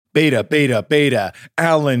Beta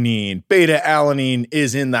alanine. Beta alanine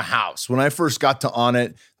is in the house. When I first got to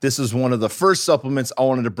Onnit, this is one of the first supplements I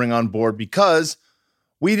wanted to bring on board because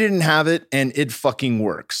we didn't have it and it fucking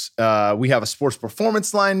works. We have a sports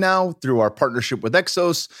performance line now through our partnership with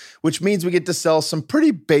Exos, which means we get to sell some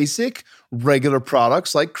pretty basic regular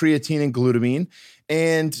products like creatine and glutamine.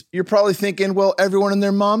 And you're probably thinking, well, everyone and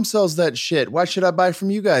their mom sells that shit. Why should I buy from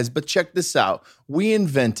you guys? But check this out. We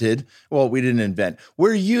didn't invent.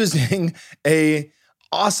 We're using a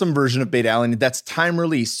awesome version of beta alanine that's time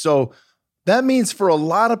release. So that means for a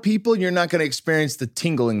lot of people, you're not going to experience the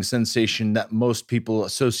tingling sensation that most people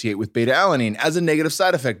associate with beta alanine as a negative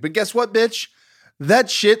side effect. But guess what, bitch? That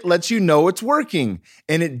shit lets you know it's working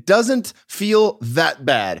and it doesn't feel that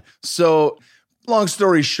bad. So long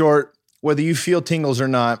story short, whether you feel tingles or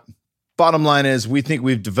not, bottom line is we think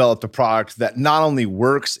we've developed a product that not only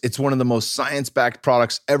works, it's one of the most science-backed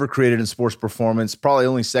products ever created in sports performance, probably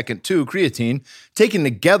only second to creatine. Taken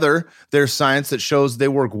together, there's science that shows they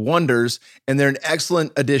work wonders, and they're an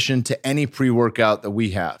excellent addition to any pre-workout that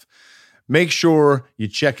we have. Make sure you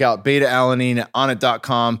check out beta alanine at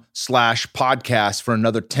onnit.com/podcast for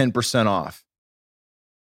another 10% off.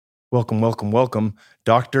 Welcome.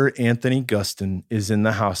 Dr. Anthony Gustin is in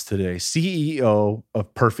the house today, CEO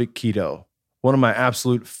of Perfect Keto, one of my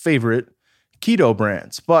absolute favorite keto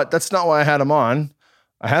brands. But that's not why I had him on.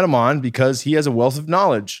 I had him on because he has a wealth of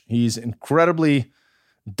knowledge. He's incredibly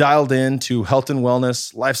dialed into health and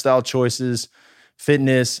wellness, lifestyle choices,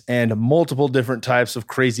 fitness, and multiple different types of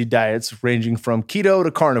crazy diets ranging from keto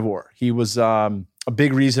to carnivore. He was a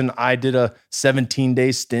big reason I did a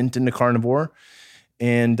 17-day stint into carnivore.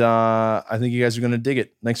 And I think you guys are going to dig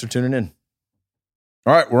it. Thanks for tuning in.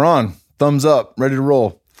 All right, we're on. Thumbs up, ready to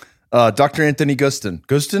roll. Dr. Anthony Gustin.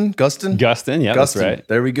 Gustin, yeah, that's right.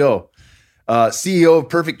 There we go. CEO of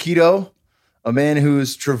Perfect Keto, a man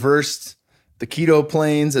who's traversed the keto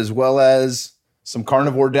plains as well as some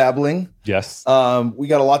carnivore dabbling. Yes. We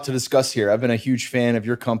got a lot to discuss here. I've been a huge fan of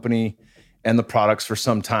your company and the products for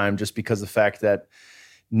some time just because of the fact that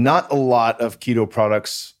not a lot of keto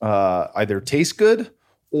products either taste good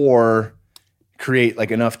or create like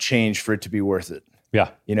enough change for it to be worth it.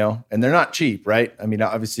 Yeah. You know, and they're not cheap, right? I mean,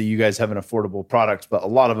 obviously you guys have an affordable product, but a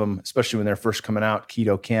lot of them, especially when they're first coming out,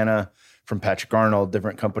 Keto Canna from Patrick Arnold,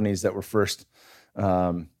 different companies that were first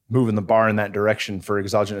moving the bar in that direction for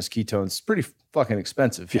exogenous ketones, it's pretty fucking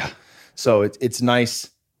expensive. Yeah. So it's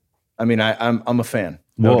nice. I mean, I'm a fan,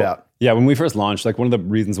 no doubt. Yeah. When we first launched, like one of the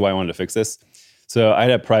reasons why I wanted to fix this, so I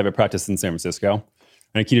had a private practice in San Francisco,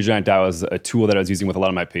 and a ketogenic diet was a tool that I was using with a lot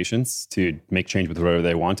of my patients to make change with whatever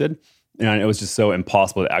they wanted. And it was just so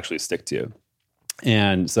impossible to actually stick to.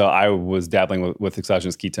 And so I was dabbling with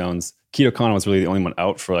exogenous ketones. KetoCon was really the only one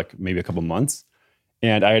out for like maybe a couple months.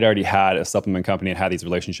 And I had already had a supplement company and had these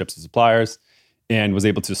relationships with suppliers and was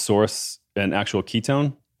able to source an actual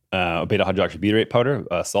ketone, a beta hydroxybutyrate powder,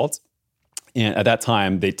 salt. And at that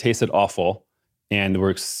time, they tasted awful and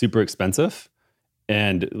were super expensive.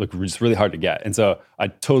 And look, just really hard to get. And so I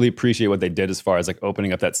totally appreciate what they did as far as like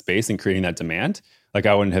opening up that space and creating that demand. Like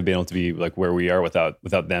I wouldn't have been able to be like where we are without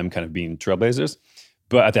them kind of being trailblazers.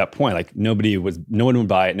 But at that point, like no one would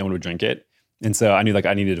buy it, no one would drink it. And so I knew like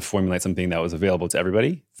I needed to formulate something that was available to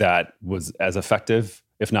everybody that was as effective,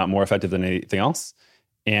 if not more effective than anything else,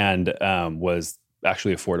 and was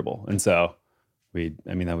actually affordable. And so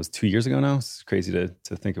that was 2 years ago now. It's crazy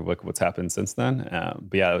to think of like what's happened since then.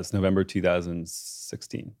 But yeah, it was November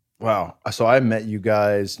 2016. Wow. So I met you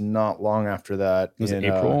guys not long after that. Was it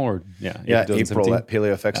April or April at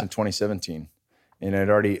PaleoFX in 2017. And I'd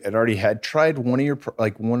already had tried one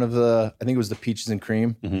of the, I think it was the peaches and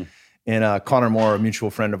cream. Mm-hmm. And Connor Moore, a mutual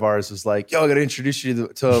friend of ours, was like, yo, I got to introduce you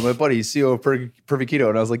to my buddy, CEO of Perfect Keto.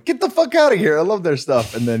 And I was like, get the fuck out of here. I love their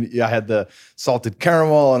stuff. And then I had the salted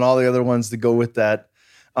caramel and all the other ones to go with that.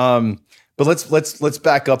 But let's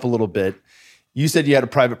back up a little bit. You said you had a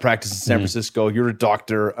private practice in San Francisco. You're a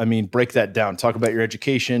doctor. I mean, break that down. Talk about your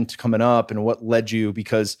education coming up and what led you,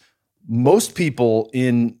 because most people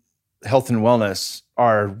in health and wellness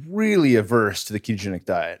are really averse to the ketogenic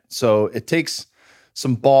diet. So it takes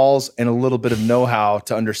some balls and a little bit of know-how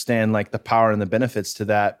to understand like the power and the benefits to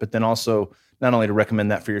that, but then also not only to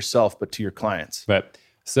recommend that for yourself, but to your clients. Right.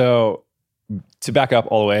 So to back up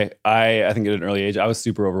all the way, I think at an early age, I was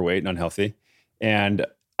super overweight and unhealthy. And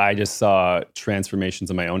I just saw transformations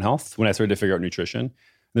in my own health when I started to figure out nutrition.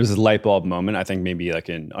 There was this light bulb moment, I think maybe like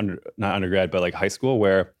in not undergrad, but like high school,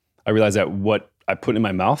 where I realized that what I put in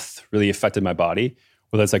my mouth really affected my body,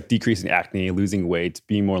 whether it's like decreasing acne, losing weight,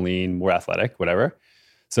 being more lean, more athletic, whatever.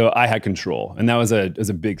 So I had control. And that was a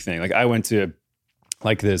big thing. Like I went to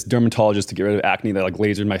like this dermatologist to get rid of acne that like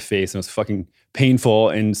lasered my face and it was fucking painful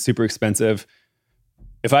and super expensive.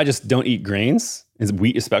 If I just don't eat grains, and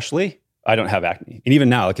wheat especially, I don't have acne. And even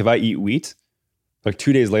now, like if I eat wheat, like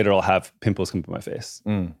 2 days later, I'll have pimples come up on my face.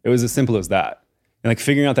 It was as simple as that. And like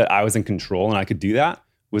figuring out that I was in control and I could do that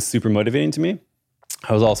was super motivating to me.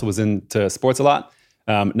 I was into sports a lot,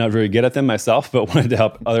 not very good at them myself, but wanted to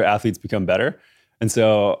help other athletes become better. And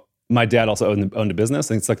so my dad also owned a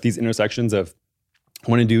business. And it's like these intersections of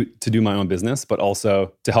wanting to do my own business, but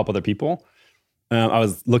also to help other people. I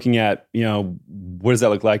was looking at, what does that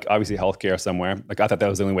look like? Obviously healthcare somewhere. Like I thought that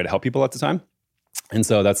was the only way to help people at the time. And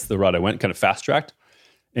so that's the route I went, kind of fast tracked.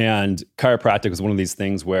 And chiropractic was one of these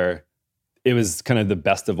things where it was kind of the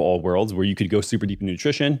best of all worlds, where you could go super deep in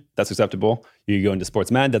nutrition. That's acceptable. You could go into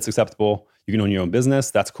sports med. That's acceptable. You can own your own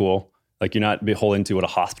business. That's cool. Like you're not beholden to what a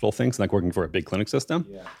hospital thinks, like working for a big clinic system.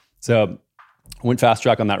 Yeah. So went fast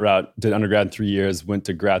track on that route, did undergrad in 3 years, went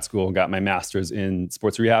to grad school, got my master's in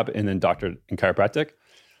sports rehab and then doctorate in chiropractic.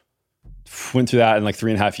 Went through that in like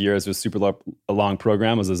 3.5 years. It was a long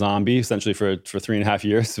program. I was a zombie essentially for 3.5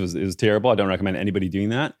 years. It was terrible. I don't recommend anybody doing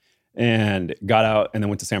that. And got out and then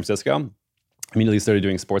went to San Francisco. Immediately started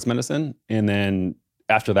doing sports medicine. And then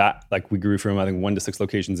after that, like we grew from I think 1 to 6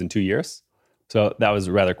 locations in 2 years. So that was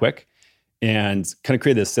rather quick and kind of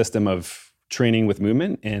created this system of training with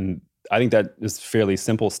movement. And I think that is fairly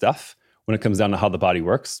simple stuff when it comes down to how the body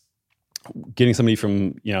works. Getting somebody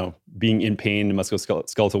from, being in pain in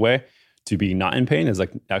musculoskeletal way to being not in pain is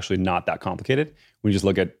like actually not that complicated. We just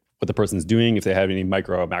look at what the person's doing, if they have any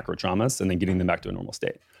micro or macro traumas, and then getting them back to a normal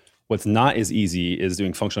state. What's not as easy is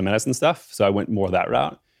doing functional medicine stuff. So I went more that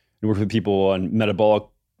route and worked with people on metabolic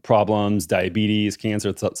problems, diabetes,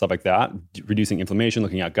 cancer, stuff like that, reducing inflammation,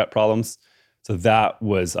 looking at gut problems. So that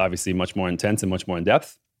was obviously much more intense and much more in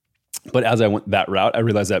depth. But as I went that route, I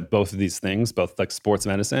realized that both of these things, both like sports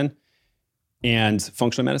medicine and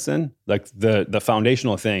functional medicine, like the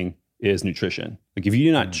foundational thing is nutrition. Like if you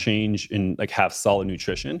do not change and like have solid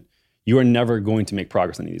nutrition, you are never going to make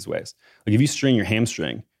progress in any of these ways. Like if you strain your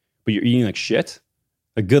hamstring, but you're eating like shit,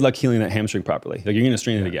 like good luck healing that hamstring properly. Like you're going to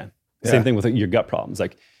strain it again. Same thing with like, your gut problems.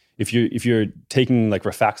 Like if you're taking like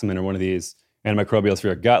rifaximin or one of these antimicrobials for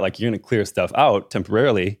your gut, like you're going to clear stuff out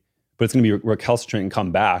temporarily, but it's going to be recalcitrant and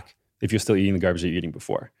come back if you're still eating the garbage that you're eating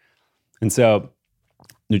before. And so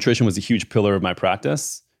nutrition was a huge pillar of my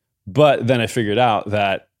practice. But then I figured out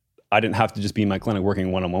that I didn't have to just be in my clinic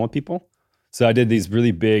working one-on-one with people. So I did these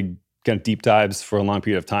really big kind of deep dives for a long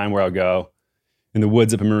period of time where I would go in the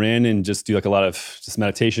woods up in Marin and just do like a lot of just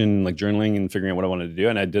meditation, like journaling and figuring out what I wanted to do.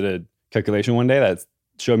 And I did a calculation one day that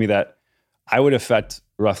showed me that I would affect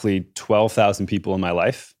roughly 12,000 people in my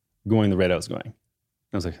life going the rate I was going.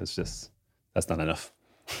 I was like, that's not enough.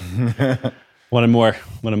 Wanted more.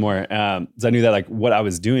 So I knew that like what I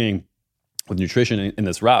was doing with nutrition in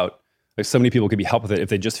this route, like so many people could be helped with it if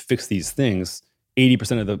they just fix these things.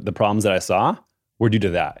 80% of the problems that I saw were due to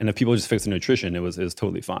that. And if people just fixed their nutrition, it was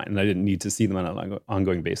totally fine. And I didn't need to see them on an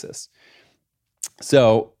ongoing basis.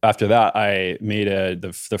 So after that, I made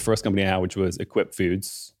the first company I had, which was Equip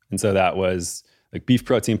Foods. And so that was like beef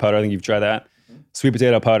protein powder. I think you've tried that. Sweet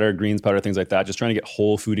potato powder, greens powder, things like that. Just trying to get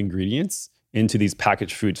whole food ingredients into these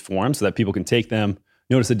packaged foods forms so that people can take them,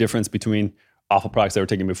 notice the difference between awful products they were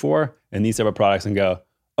taking before and these type of products and go,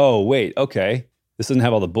 oh, wait, okay, this doesn't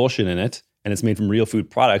have all the bullshit in it and it's made from real food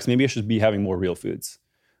products. Maybe I should be having more real foods.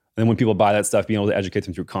 And then when people buy that stuff, being able to educate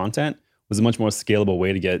them through content was a much more scalable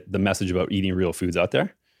way to get the message about eating real foods out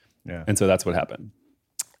there. Yeah. And so that's what happened.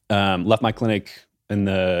 Left my clinic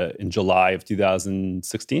in July of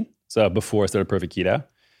 2016. So before I started Perfect Keto.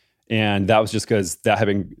 And that was just because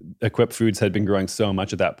Equip Foods had been growing so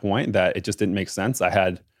much at that point that it just didn't make sense. I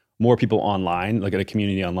had more people online, like at a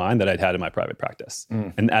community online that I'd had in my private practice.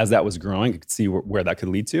 And as that was growing, I could see where that could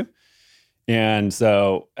lead to. And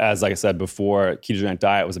so, like I said before, ketogenic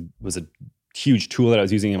diet was a huge tool that I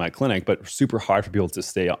was using in my clinic, but super hard for people to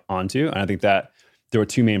stay onto. And I think that there were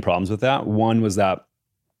two main problems with that. One was that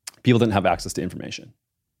people didn't have access to information.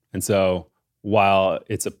 And so while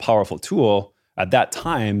it's a powerful tool, at that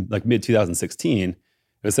time, like mid 2016, it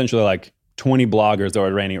was essentially like 20 bloggers that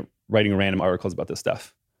were writing random articles about this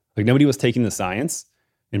stuff. Like nobody was taking the science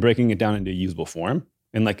and breaking it down into a usable form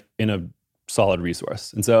and like in a solid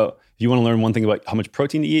resource. And so if you want to learn one thing about how much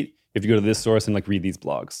protein to eat, you have to go to this source and like read these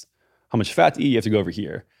blogs. How much fat to eat, you have to go over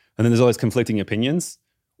here. And then there's always conflicting opinions.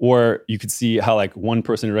 Or you could see how like one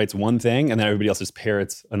person writes one thing and then everybody else just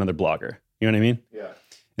parrots another blogger. You know what I mean? Yeah.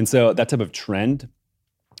 And so that type of trend,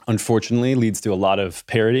 unfortunately, leads to a lot of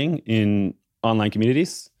parroting in online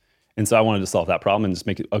communities. And so I wanted to solve that problem and just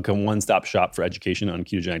make it a one-stop shop for education on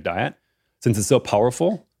ketogenic diet. since it's so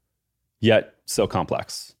powerful, yet so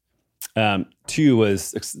complex. 2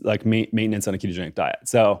 was like maintenance on a ketogenic diet.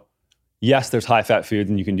 So yes, there's high fat foods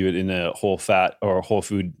and you can do it in a whole fat or whole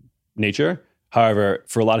food nature. However,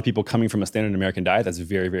 for a lot of people coming from a standard American diet, that's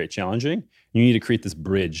very, very challenging. You need to create this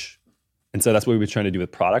bridge. And so that's what we've been trying to do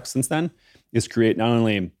with products since then, is create not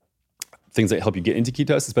only things that help you get into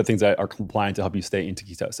ketosis, but things that are compliant to help you stay into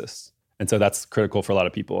ketosis. And so that's critical for a lot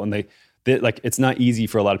of people. And they like, it's not easy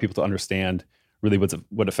for a lot of people to understand really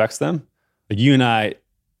what affects them. Like you and I,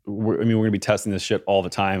 we're going to be testing this shit all the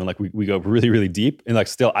time. And like, we go really, really deep, and like,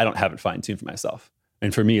 still, I don't have it fine tuned for myself.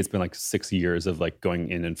 And for me, it's been like 6 years of like going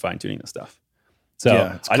in and fine tuning this stuff. So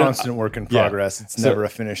yeah, it's constant work in progress. It's never a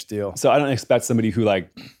finished deal. So I don't expect somebody who like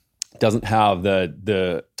doesn't have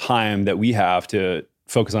the time that we have to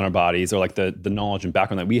focus on our bodies, or like the knowledge and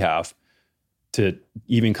background that we have, to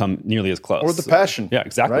even come nearly as close. Or the passion. Yeah,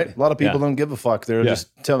 exactly. Right? A lot of people don't give a fuck. They're just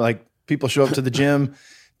telling, like, people show up to the gym,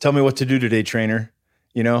 tell me what to do today, trainer.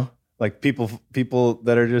 You know, like people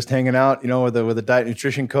that are just hanging out, you know, with a diet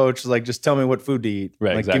nutrition coach, like, just tell me what food to eat.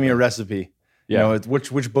 Right, like, exactly. Give me a recipe. Yeah. You know,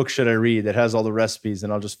 which book should I read that has all the recipes,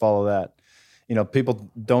 and I'll just follow that. You know,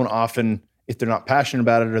 people don't often, if they're not passionate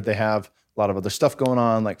about it, or they have a lot of other stuff going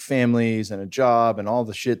on, like families and a job and all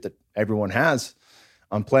the shit that everyone has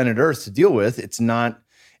on planet Earth to deal with, it's not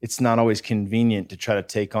always convenient to try to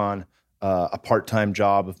take on a part-time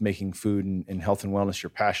job of making food and health and wellness your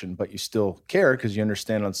passion, but you still care because you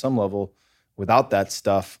understand on some level, without that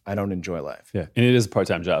stuff, I don't enjoy life. Yeah, and it is a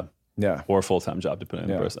part-time job. Yeah. Or a full-time job,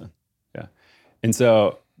 depending on the person. Yeah. And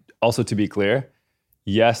so also, to be clear,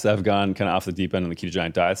 yes, I've gone kind of off the deep end on the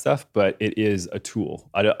ketogenic diet stuff, but it is a tool.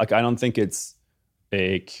 I don't think it's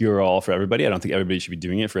a cure-all for everybody. I don't think everybody should be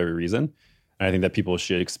doing it for every reason. And I think that people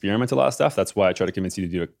should experiment a lot of stuff. That's why I try to convince you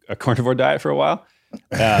to do a carnivore diet for a while.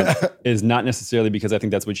 Is not necessarily because I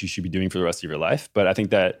think that's what you should be doing for the rest of your life, but I think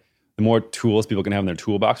that the more tools people can have in their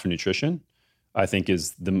toolbox for nutrition, I think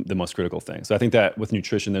is the most critical thing. So I think that with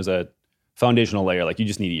nutrition, there's a foundational layer. Like, you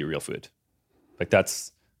just need to eat real food. Like,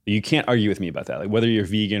 you can't argue with me about that. Like, whether you're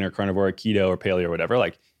vegan or carnivore or keto or paleo or whatever,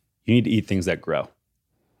 like, you need to eat things that grow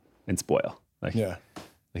and spoil. Like, Yeah.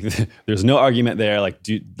 Like, there's no argument there. Like,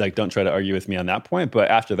 don't try to argue with me on that point. But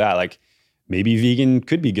after that, like, maybe vegan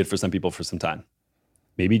could be good for some people for some time.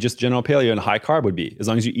 Maybe just general paleo and high carb would be, as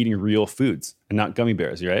long as you're eating real foods and not gummy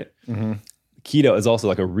bears, right? Mm-hmm. Keto is also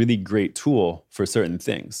like a really great tool for certain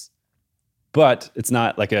things, but it's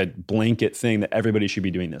not like a blanket thing that everybody should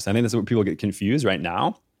be doing this. I think that's where people get confused right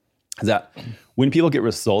now, is that when people get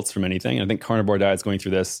results from anything, and I think carnivore diet's going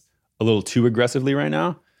through this a little too aggressively right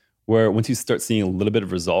now, where once you start seeing a little bit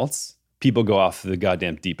of results, people go off the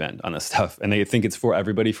goddamn deep end on this stuff, and they think it's for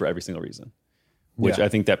everybody for every single reason, which I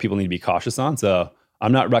think that people need to be cautious on. So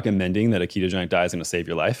I'm not recommending that a ketogenic diet is going to save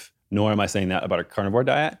your life, nor am I saying that about a carnivore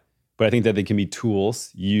diet, but I think that they can be tools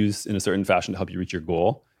used in a certain fashion to help you reach your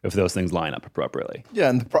goal if those things line up appropriately. Yeah,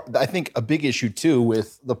 and I think a big issue too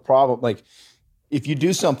with the problem, like, if you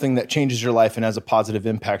do something that changes your life and has a positive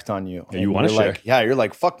impact on you, you want to share. You're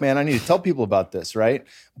like, fuck, man, I need to tell people about this, right?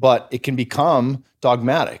 But it can become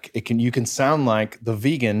dogmatic. You can sound like the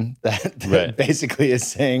vegan that basically is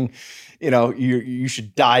saying, you know, you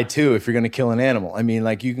should die too if you're going to kill an animal. I mean,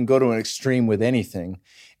 like, you can go to an extreme with anything,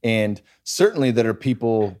 and certainly there are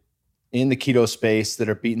people in the keto space that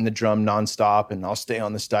are beating the drum nonstop, and I'll stay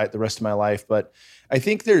on this diet the rest of my life. But I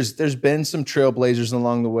think there's been some trailblazers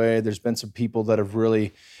along the way. There's been some people that have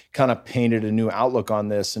really kind of painted a new outlook on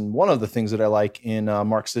this. And one of the things that I like in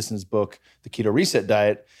Mark Sisson's book, The Keto Reset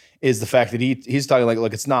Diet, is the fact that he's talking like,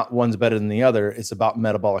 look, it's not one's better than the other. It's about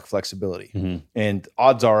metabolic flexibility. Mm-hmm. And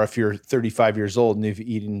odds are, if you're 35 years old and you've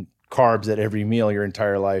eaten carbs at every meal your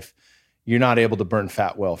entire life, you're not able to burn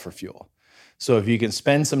fat well for fuel. So if you can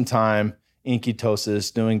spend some time in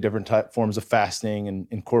ketosis, doing different forms of fasting and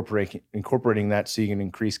incorporating that so you can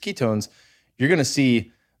increase ketones, you're going to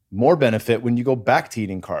see more benefit when you go back to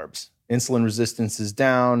eating carbs. Insulin resistance is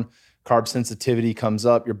down, carb sensitivity comes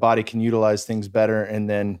up, your body can utilize things better. And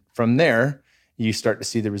then from there, you start to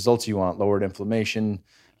see the results you want: lowered inflammation,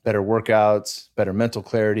 better workouts, better mental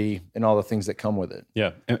clarity, and all the things that come with it.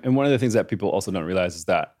 Yeah. And one of the things that people also don't realize is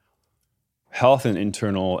that health and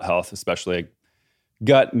internal health, especially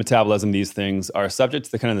gut, metabolism, these things are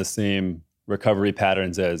subject to the same recovery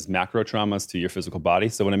patterns as macro traumas to your physical body.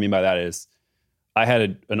 So what I mean by that is, I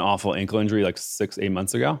had an awful ankle injury like 6-8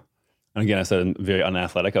 months ago. And again, I said I'm very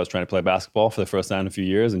unathletic. I was trying to play basketball for the first time in a few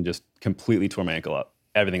years and just completely tore my ankle up.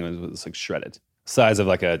 Everything was like shredded. Size of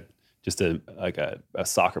like a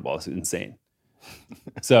soccer ball. It's insane.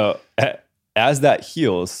 So as that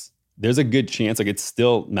heals, there's a good chance like it's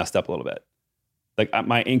still messed up a little bit. like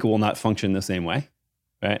my ankle will not function the same way,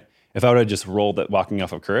 right? If I would have just rolled it walking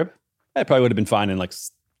off a curb, I probably would have been fine in like,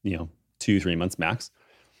 2-3 months max.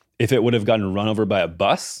 If it would have gotten run over by a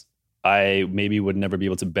bus, I maybe would never be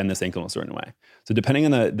able to bend this ankle in a certain way. So depending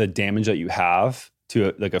on the damage that you have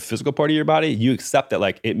to like a physical part of your body, you accept that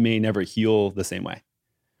like it may never heal the same way.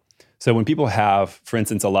 So when people have, for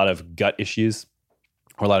instance, a lot of gut issues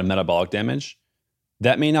or a lot of metabolic damage,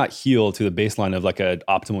 that may not heal to the baseline of like an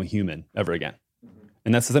optimal human ever again.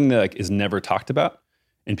 And that's something that like is never talked about.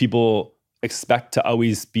 And people expect to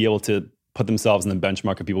always be able to put themselves in the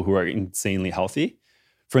benchmark of people who are insanely healthy.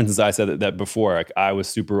 For instance, I said that before, like I was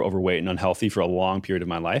super overweight and unhealthy for a long period of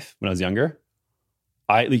my life when I was younger.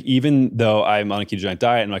 Even though I'm on a ketogenic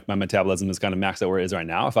diet and like my metabolism is kind of maxed out where it is right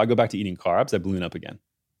now, if I go back to eating carbs, I balloon up again.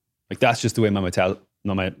 Like that's just the way my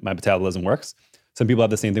metabolism works. Some people have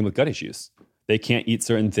the same thing with gut issues. They can't eat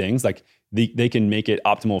certain things. Like they can make it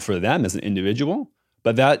optimal for them as an individual,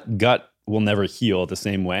 but that gut will never heal the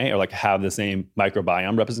same way or like have the same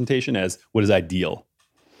microbiome representation as what is ideal.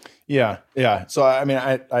 Yeah. Yeah. So, I mean,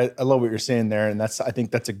 I love what you're saying there. And I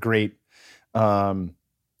think that's a great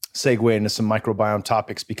segue into some microbiome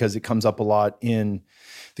topics because it comes up a lot in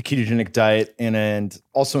the ketogenic diet and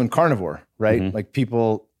also in carnivore, right? Mm-hmm. Like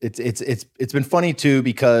people, it's been funny too,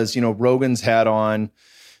 because, Rogan's had on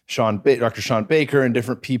Dr. Sean Baker and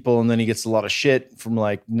different people. And then he gets a lot of shit from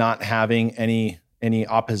like not having any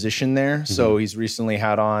opposition there. Mm-hmm. So he's recently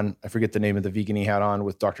had on, I forget the name of the vegan he had on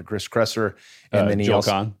with Dr. Chris Kresser. And then he Joel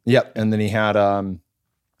also, Kahn. Yep. And then he had Dr.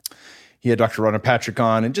 Rhonda Patrick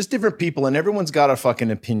on and just different people, and everyone's got a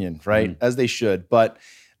fucking opinion, right? As they should. But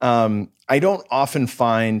I don't often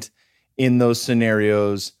find in those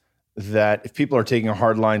scenarios that if people are taking a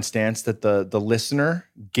hardline stance that the listener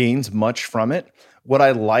gains much from it. What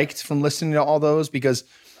I liked from listening to all those, because,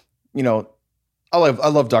 I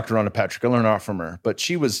love Dr. Rhonda Patrick. I learned a lot from her, but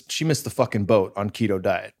she missed the fucking boat on keto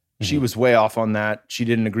diet. Mm-hmm. She was way off on that. She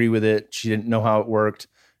didn't agree with it. She didn't know how it walked.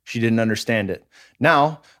 She didn't understand it.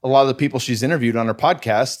 Now, a lot of the people she's interviewed on her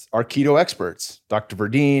podcast are keto experts. Dr.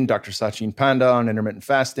 Verdeen, Dr. Sachin Panda on intermittent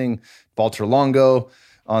fasting, Walter Longo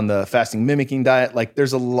on the fasting mimicking diet. Like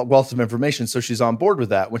there's a wealth of information. So she's on board with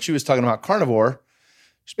that. When she was talking about carnivore,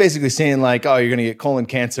 she's basically saying like, oh, you're going to get colon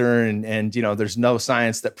cancer and there's no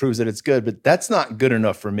science that proves that it's good, but that's not good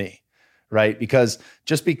enough for me, right? Because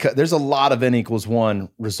there's a lot of N=1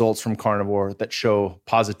 results from carnivore that show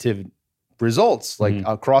positive results like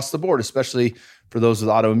across the board, especially for those with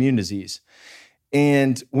autoimmune disease.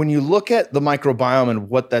 And when you look at the microbiome and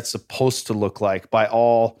what that's supposed to look like by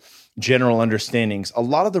all general understandings, a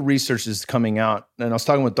lot of the research is coming out. And I was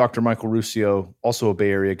talking with Dr. Michael Ruscio, also a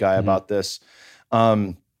Bay Area guy, about this.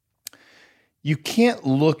 You can't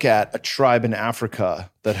look at a tribe in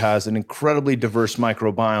Africa that has an incredibly diverse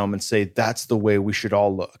microbiome and say, that's the way we should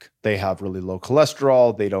all look. They have really low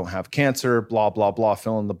cholesterol. They don't have cancer, blah, blah, blah,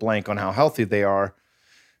 fill in the blank on how healthy they are.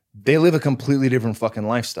 They live a completely different fucking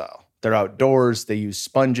lifestyle. They're outdoors. They use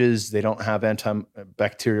sponges. They don't have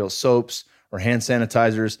antibacterial soaps or hand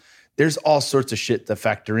sanitizers. There's all sorts of shit that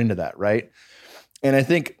factor into that, right? And I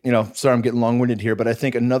think, sorry, I'm getting long-winded here, but I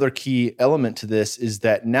think another key element to this is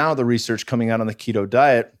that now the research coming out on the keto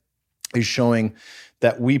diet is showing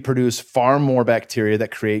that we produce far more bacteria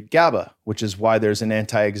that create GABA, which is why there's an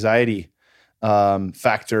anti-anxiety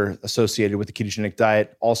factor associated with the ketogenic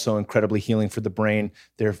diet, also incredibly healing for the brain.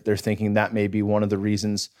 They're thinking that may be one of the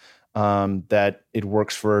reasons that it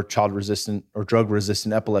works for child-resistant or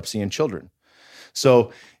drug-resistant epilepsy in children.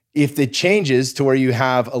 So if it changes to where you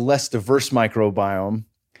have a less diverse microbiome,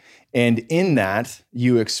 and in that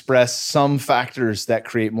you express some factors that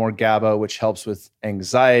create more GABA, which helps with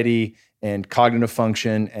anxiety and cognitive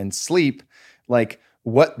function and sleep, like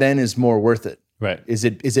what then is more worth it? Right. Is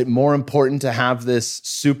it more important to have this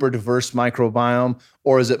super diverse microbiome,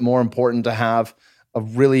 or is it more important to have a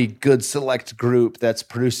really good select group that's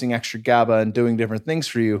producing extra GABA and doing different things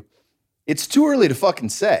for you? It's too early to fucking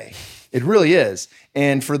say. It really is.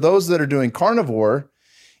 And for those that are doing carnivore,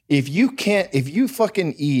 if you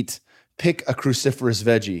fucking pick a cruciferous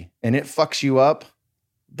veggie and it fucks you up,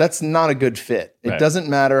 that's not a good fit. It doesn't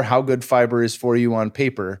matter how good fiber is for you on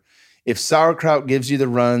paper. If sauerkraut gives you the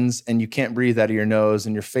runs and you can't breathe out of your nose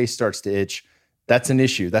and your face starts to itch, that's an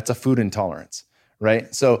issue. That's a food intolerance,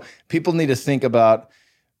 right? So people need to think about,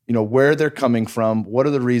 where they're coming from, what are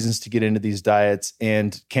the reasons to get into these diets,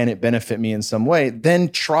 and can it benefit me in some way? Then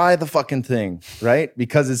try the fucking thing, right?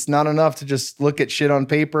 Because it's not enough to just look at shit on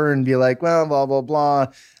paper and be like, well, blah, blah, blah,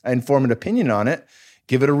 and form an opinion on it.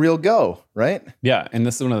 Give it a real go, right? Yeah, and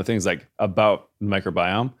this is one of the things like about the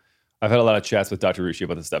microbiome. I've had a lot of chats with Dr. Ruscio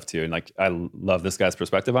about this stuff too, and like I love this guy's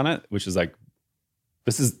perspective on it, which is like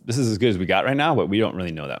this is as good as we got right now, but we don't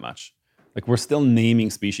really know that much. Like we're still naming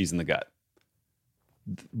species in the gut.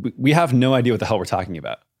 We have no idea what the hell we're talking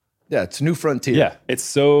about. Yeah, it's a new frontier. Yeah, it's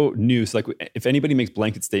so new. So like if anybody makes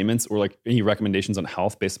blanket statements or like any recommendations on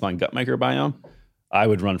health based upon gut microbiome, I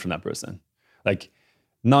would run from that person. Like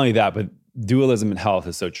not only that, but dualism in health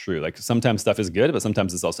is so true. Like sometimes stuff is good, but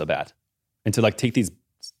sometimes it's also bad. And to like take these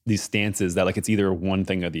stances that like it's either one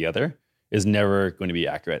thing or the other is never going to be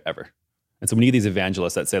accurate ever. And so we need these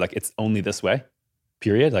evangelists that say like it's only this way,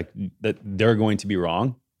 period. Like that they're going to be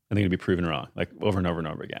wrong and they're going to be proven wrong, like over and over and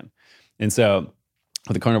over again. And so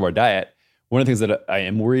with the carnivore diet, one of the things that I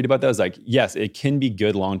am worried about though is like, yes, it can be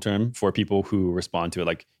good long-term for people who respond to it,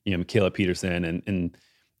 like, you know, Michaela Peterson and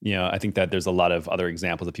you know, I think that there's a lot of other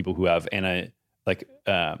examples of people who have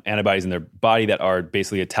antibodies in their body that are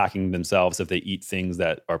basically attacking themselves if they eat things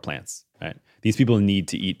that are plants, right? These people need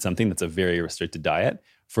to eat something that's a very restricted diet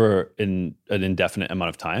for an indefinite amount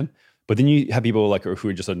of time. But then you have people like who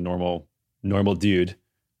are just a normal dude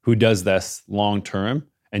who does this long term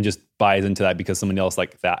and just buys into that because someone else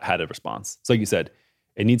like that had a response. So like you said,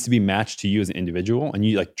 it needs to be matched to you as an individual and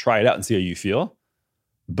you like try it out and see how you feel.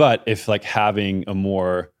 But if like having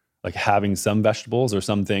some vegetables or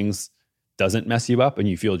some things doesn't mess you up and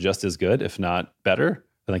you feel just as good, if not better,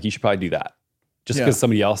 then like you should probably do that. Just because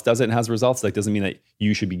somebody else does it and has results, like doesn't mean that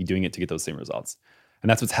you should be doing it to get those same results. And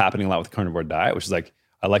that's what's happening a lot with the carnivore diet, which is like,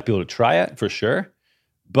 I like people to try it for sure,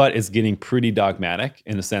 but it's getting pretty dogmatic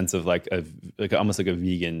in the sense of like almost like a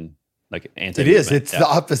vegan, like anti. It is. It's the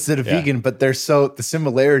opposite of vegan, but the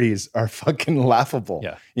similarities are fucking laughable.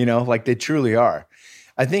 Yeah. You know, like they truly are.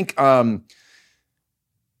 I think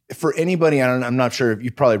for anybody, I'm not sure if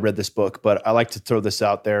you've probably read this book, but I like to throw this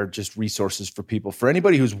out there, just resources for people. For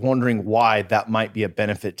anybody who's wondering why that might be a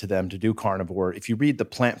benefit to them to do carnivore, if you read The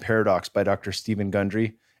Plant Paradox by Dr. Stephen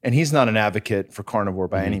Gundry, and he's not an advocate for carnivore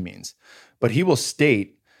by any means, but he will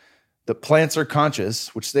state that plants are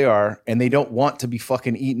conscious, which they are, and they don't want to be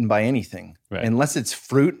fucking eaten by anything. Right. Unless it's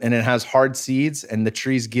fruit and it has hard seeds and the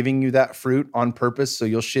tree's giving you that fruit on purpose, so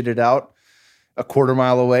you'll shit it out a quarter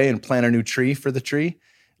mile away and plant a new tree for the tree.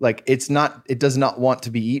 Like it does not want to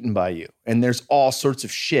be eaten by you. And there's all sorts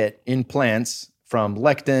of shit in plants, from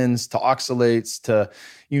lectins to oxalates to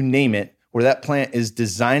you name it, where that plant is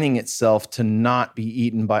designing itself to not be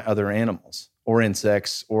eaten by other animals or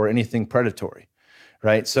insects or anything predatory,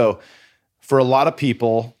 right? So for a lot of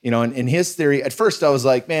people, you know, in his theory, at first I was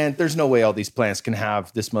like, man, there's no way all these plants can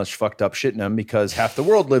have this much fucked up shit in them because half the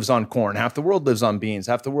world lives on corn, half the world lives on beans,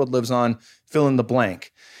 half the world lives on fill in the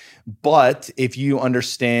blank. But if you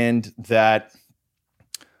understand that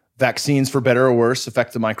vaccines, for better or worse,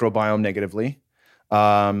 affect the microbiome negatively,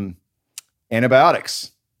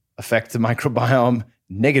 antibiotics affect the microbiome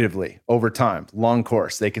negatively over time, long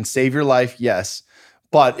course. They can save your life, yes.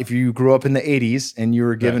 But if you grew up in the 80s and you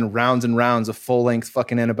were given rounds and rounds of full-length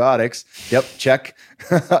fucking antibiotics, yep, check.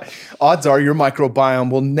 Odds are your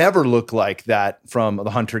microbiome will never look like that from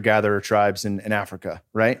the hunter-gatherer tribes in Africa,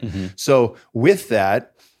 right? Mm-hmm. So with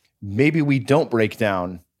that, maybe we don't break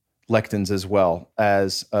down lectins as well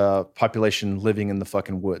as a population living in the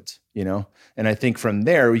fucking woods, you know? And I think from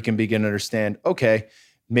there, we can begin to understand, okay,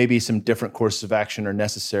 maybe some different courses of action are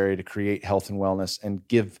necessary to create health and wellness and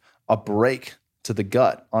give a break to the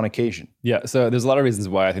gut on occasion. Yeah, so there's a lot of reasons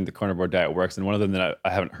why I think the carnivore diet works. And one of them that I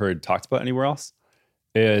haven't heard talked about anywhere else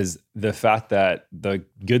is the fact that the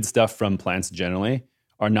good stuff from plants generally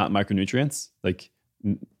are not micronutrients.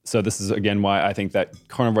 So this is, again, why I think that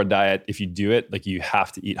carnivore diet, if you do it, like you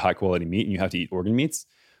have to eat high quality meat and you have to eat organ meats.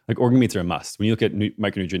 Like organ meats are a must. When you look at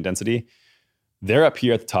micronutrient density, they're up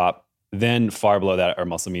here at the top. Then far below that are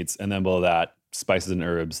muscle meats. And then below that, spices and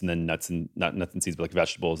herbs, and then nuts and seeds, but like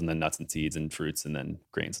vegetables, and then nuts and seeds and fruits, and then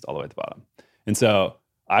grains all the way at the bottom. And so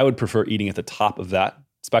I would prefer eating at the top of that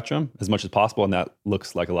spectrum as much as possible. And that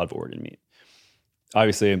looks like a lot of organ meat.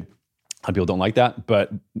 Obviously, a lot of people don't like that,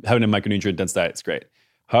 but having a micronutrient dense diet is great.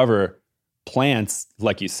 However, plants,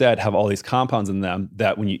 like you said, have all these compounds in them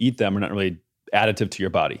that when you eat them are not really additive to your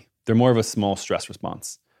body. They're more of a small stress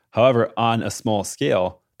response. However, on a small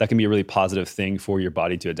scale, that can be a really positive thing for your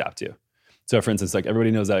body to adapt to. So for instance, like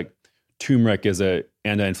everybody knows that turmeric is an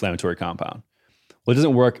anti-inflammatory compound. Well, it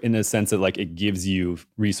doesn't work in the sense that like it gives you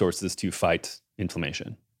resources to fight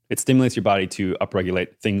inflammation. It stimulates your body to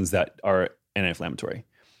upregulate things that are anti-inflammatory.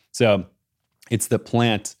 So it's the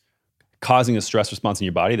plant causing a stress response in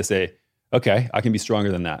your body to say, okay, I can be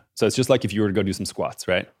stronger than that. So it's just like if you were to go do some squats,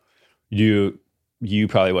 right? You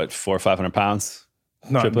probably 400 or 500 pounds?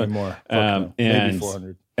 Not anymore. Maybe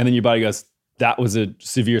 400. And then your body goes, that was a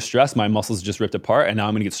severe stress. My muscles just ripped apart, and now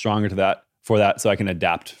I'm going to get stronger for that so I can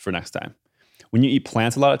adapt for next time. when you eat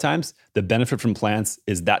plants, a lot of times, the benefit from plants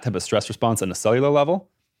is that type of stress response on a cellular level,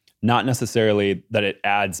 not necessarily that it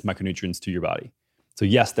adds micronutrients to your body. So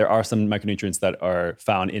yes, there are some micronutrients that are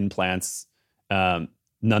found in plants, none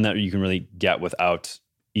that you can really get without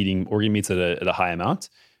eating organ meats at a high amount.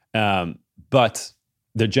 But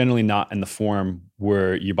they're generally not in the form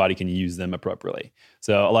where your body can use them appropriately.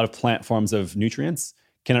 So a lot of plant forms of nutrients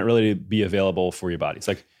cannot really be available for your body. It's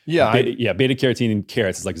like, beta carotene in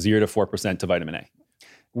carrots is like 0 to 4% to vitamin A.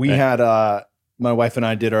 We had, my wife and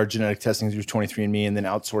I did our genetic testing through 23andMe and then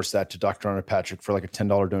outsourced that to Dr. Anna Patrick for like a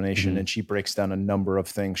 $10 donation. And she breaks down a number of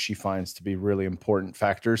things she finds to be really important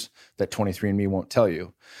factors that 23andMe won't tell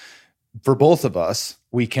you. For both of us,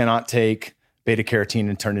 we cannot take beta carotene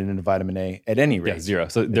and turn it into vitamin A at any rate. Yeah, 0.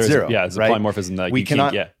 So there's zero, it's right? a polymorphism that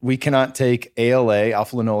we cannot take ALA,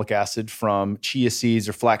 alpha linoleic acid, from chia seeds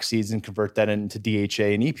or flax seeds and convert that into DHA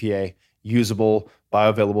and EPA, usable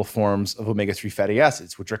bioavailable forms of omega-3 fatty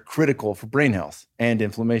acids, which are critical for brain health and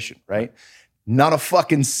inflammation, right? Not a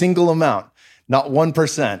fucking single amount, not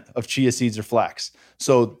 1% of chia seeds or flax.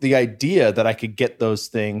 So the idea that I could get those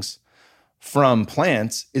things from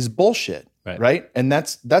plants is bullshit, right? And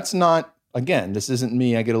that's not, again, this isn't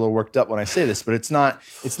me. I get a little worked up when I say this, but it's not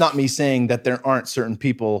me saying that there aren't certain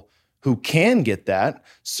people who can get that.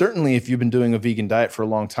 Certainly, if you've been doing a vegan diet for a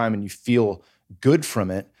long time and you feel good from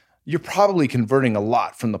it, you're probably converting a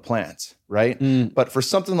lot from the plants, right? But for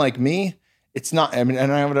something like me, it's not. I mean,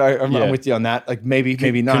 and I'm with you on that. Like maybe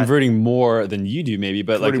not converting more than you do, maybe,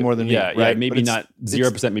 but converting like more than me, right? Yeah, maybe not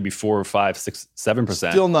 0%, maybe 4, 5, 6,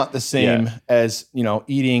 7%. Still not the same as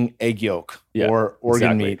eating egg yolk or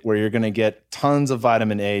organ meat, where you're going to get tons of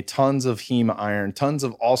vitamin A, tons of heme iron, tons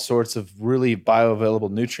of all sorts of really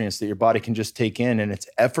bioavailable nutrients that your body can just take in, and it's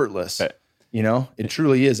effortless. Right. It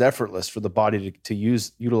truly is effortless for the body to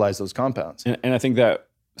utilize those compounds. And I think that.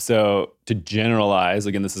 So to generalize,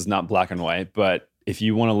 again, this is not black and white, but if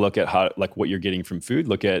you want to look at how, like what you're getting from food,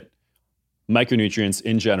 look at micronutrients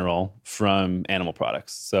in general from animal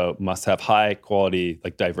products. So must have high quality,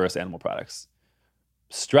 like diverse animal products.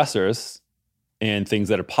 Stressors and things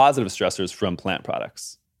that are positive stressors from plant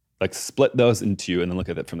products. Like split those in two and then look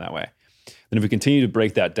at it from that way. Then if we continue to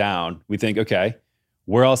break that down, we think, okay,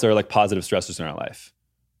 where else are like positive stressors in our life?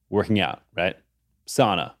 Working out, right?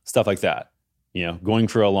 Sauna, stuff like that. Going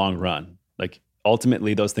for a long run. Like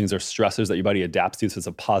ultimately those things are stressors that your body adapts to. So it's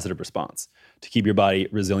a positive response to keep your body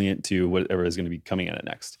resilient to whatever is going to be coming at it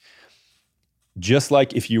next. Just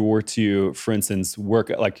like if you were to, for instance,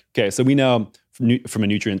 so we know from a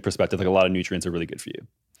nutrient perspective, like a lot of nutrients are really good for you.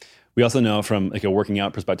 We also know from like a working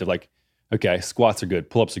out perspective, like, okay, squats are good,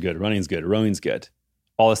 pull-ups are good, running's good, rowing's good.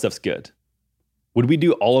 All this stuff's good. Would we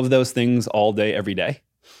do all of those things all day, every day?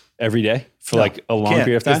 Every day for like a long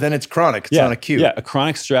period of time? Because then it's chronic. It's not acute. Yeah, a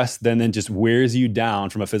chronic stress then just wears you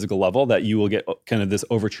down from a physical level that you will get kind of this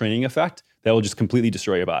overtraining effect that will just completely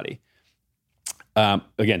destroy your body.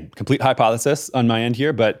 Again, complete hypothesis on my end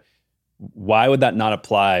here, but why would that not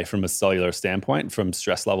apply from a cellular standpoint from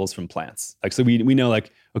stress levels from plants? Like, so we know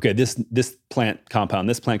like, okay, this plant compound,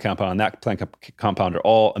 that plant compound are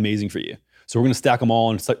all amazing for you. So we're going to stack them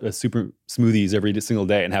all in super smoothies every single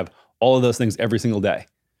day and have all of those things every single day.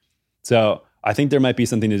 So I think there might be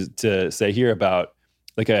something to say here about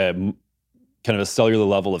like a kind of a cellular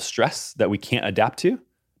level of stress that we can't adapt to.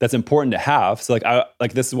 That's important to have. So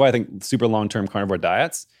like this is why I think super long-term carnivore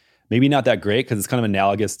diets, maybe not that great because it's kind of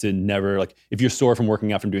analogous to never, like if you're sore from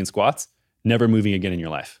working out from doing squats, never moving again in your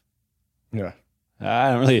life. Yeah. I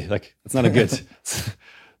don't really it's not a good,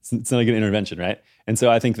 it's not a good intervention, right? And so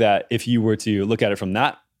I think that if you were to look at it from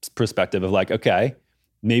that perspective of like, okay,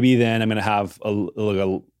 maybe then I'm going to have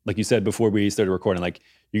a like you said before we started recording, like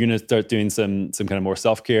you're going to start doing some kind of more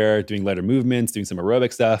self-care, doing lighter movements, doing some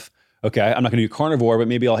aerobic stuff. Okay, I'm not going to do carnivore, but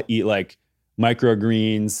maybe I'll eat like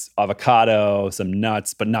microgreens, avocado, some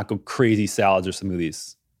nuts, but not go crazy salads or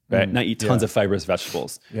smoothies, right? Not eat tons of fibrous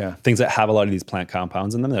vegetables. Yeah. Things that have a lot of these plant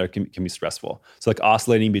compounds in them that can be stressful. So like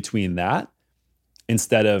oscillating between that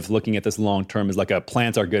instead of looking at this long-term as like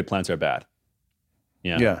plants are good, plants are bad.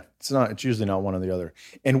 Yeah. It's usually not one or the other.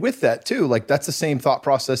 And with that too, like that's the same thought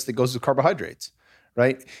process that goes with carbohydrates,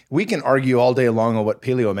 right? We can argue all day long on what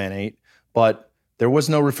Paleo Man ate, but there was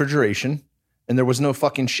no refrigeration and there was no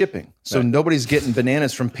fucking shipping. So nobody's getting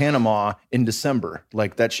bananas from Panama in December.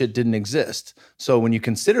 Like that shit didn't exist. So when you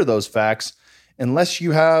consider those facts, unless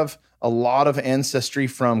you have a lot of ancestry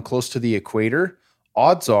from close to the equator,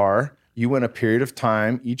 odds are you went a period of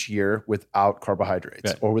time each year without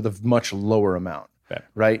carbohydrates or with a much lower amount.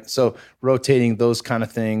 Right. So rotating those kind of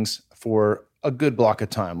things for a good block of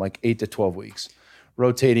time, like 8 to 12 weeks.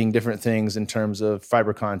 rotating different things in terms of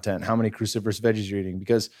fiber content, how many cruciferous veggies you're eating,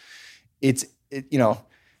 because it's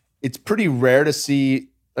pretty rare to see.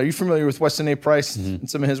 Are you familiar with Weston A. Price and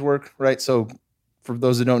some of his work? Right. So for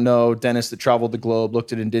those that don't know, dentists that traveled the globe,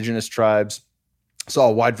 looked at indigenous tribes, saw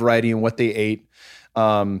a wide variety in what they ate.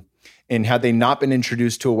 And had they not been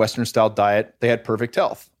introduced to a Western style diet, they had perfect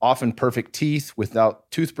health, often perfect teeth without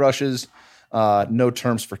toothbrushes, no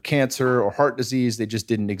terms for cancer or heart disease. They just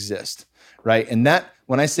didn't exist. Right. And that,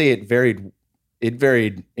 when I say it varied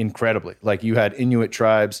incredibly. Like you had Inuit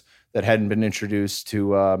tribes that hadn't been introduced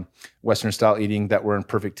to Western style eating that were in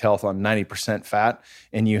perfect health on 90% fat.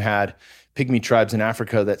 And you had Pygmy tribes in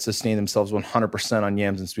Africa that sustained themselves 100% on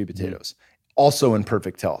yams and sweet potatoes, also in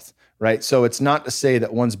perfect health, right? So it's not to say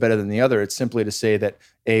that one's better than the other. It's simply to say that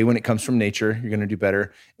A, when it comes from nature, you're going to do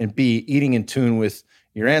better. And B, eating in tune with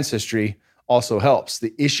your ancestry also helps.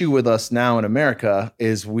 The issue with us now in America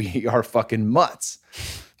is we are fucking mutts.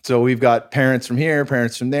 So we've got parents from here,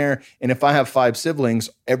 parents from there. And if I have 5 siblings,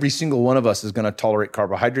 every single one of us is going to tolerate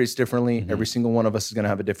carbohydrates differently. Every single one of us is going to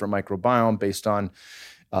have a different microbiome based on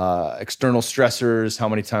external stressors, how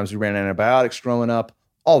many times we ran antibiotics growing up.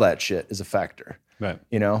 All that shit is a factor. Right.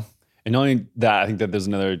 You know? And not only that, I think that there's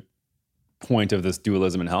another point of this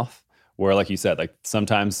dualism in health where, like you said, like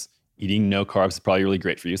sometimes eating no carbs is probably really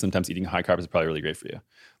great for you. Sometimes eating high carbs is probably really great for you.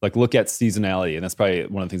 Like look at seasonality. And that's probably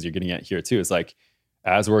one of the things you're getting at here too, is like,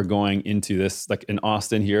 as we're going into this, like in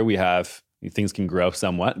Austin here, we have, things can grow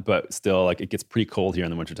somewhat, but still like it gets pretty cold here in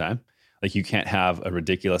the wintertime. Like you can't have a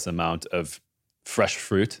ridiculous amount of fresh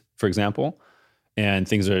fruit, for example, and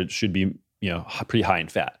things should be, pretty high in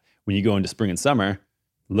fat. When you go into spring and summer,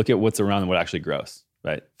 look at what's around and what actually grows,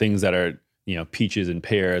 right? Things that are, peaches and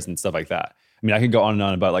pears and stuff like that. I mean, I could go on and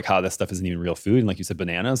on about like how this stuff isn't even real food. And like you said,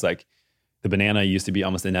 bananas, like the banana used to be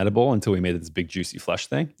almost inedible until we made this big juicy flesh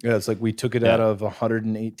thing. Yeah, it's like we took it out of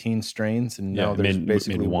 118 strains and now there's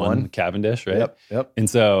basically one Cavendish, right? Yep. And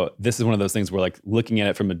so this is one of those things where like looking at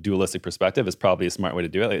it from a dualistic perspective is probably a smart way to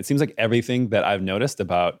do it. Like, it seems like everything that I've noticed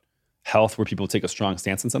about health where people take a strong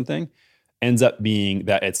stance on something ends up being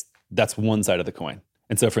that that's one side of the coin.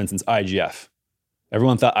 And so for instance, IGF.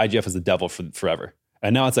 Everyone thought IGF was the devil forever.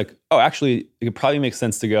 And now it's like, oh, actually, it could probably make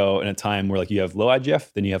sense to go in a time where like you have low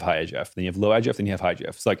IGF, then you have high IGF, then you have low IGF, then you have high IGF.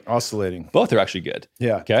 It's like oscillating. Both are actually good.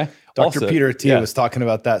 Yeah. Okay. Dr. Peter Attia was talking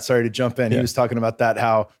about that. Sorry to jump in. He was talking about that,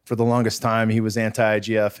 how for the longest time he was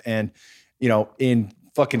anti-IGF. And, in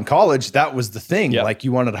fucking college, that was the thing. Yeah. Like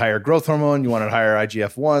you wanted higher growth hormone, you wanted higher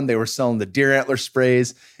IGF-1. They were selling the deer antler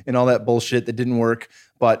sprays and all that bullshit that didn't work.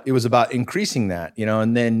 But it was about increasing that,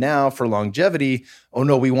 and then now for longevity, oh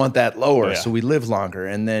no, we want that lower. So we live longer.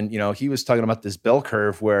 And then, he was talking about this bell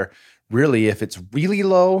curve where really if it's really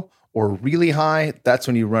low or really high, that's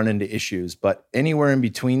when you run into issues. But anywhere in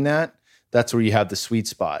between that, that's where you have the sweet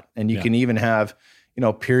spot. And you can even have,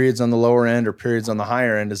 periods on the lower end or periods on the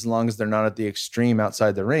higher end, as long as they're not at the extreme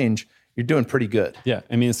outside the range, you're doing pretty good. Yeah.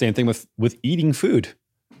 I mean, the same thing with eating food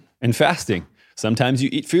and fasting. Sometimes you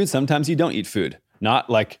eat food, sometimes you don't eat food.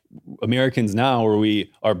 Not like Americans now where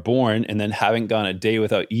we are born and then haven't gone a day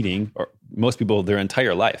without eating, or most people their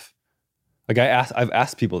entire life. Like I've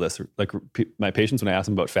asked people this, like my patients, when I ask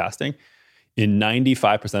them about fasting, in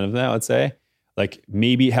 95% of them, I would say, like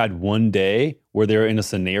maybe had one day where they were in a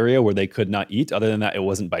scenario where they could not eat. Other than that, it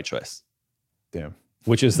wasn't by choice. Damn.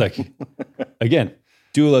 Which is like, again,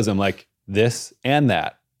 dualism, like this and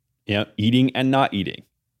that, eating and not eating.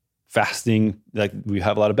 Fasting, like we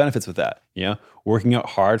have a lot of benefits with that, working out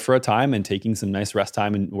hard for a time and taking some nice rest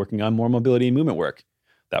time and working on more mobility and movement work.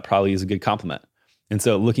 That probably is a good complement. And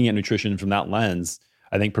so looking at nutrition from that lens,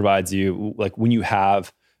 I think provides you, like when you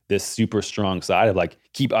have this super strong side of like,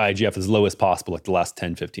 keep IGF as low as possible, like the last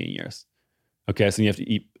 10, 15 years. Okay. So you have to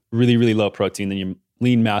eat really, really low protein, then your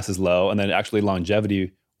lean mass is low. And then actually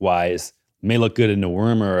longevity wise may look good in a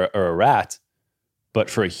worm or a rat, but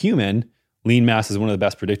for a human, lean mass is one of the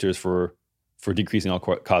best predictors for decreasing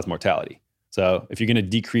all-cause mortality. So if you're going to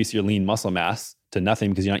decrease your lean muscle mass to nothing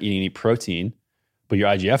because you're not eating any protein, but your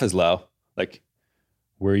IGF is low, like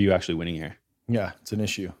where are you actually winning here? Yeah, it's an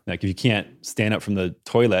issue. Like if you can't stand up from the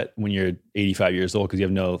toilet when you're 85 years old because you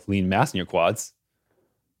have no lean mass in your quads,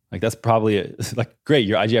 like that's probably like great.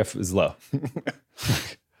 Your IGF is low.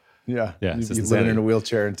 Yeah. You'd be living in a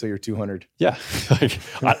wheelchair until you're 200. Yeah. Like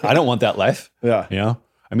I don't want that life. Yeah.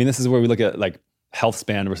 I mean, this is where we look at like health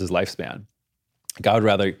span versus lifespan. Like I would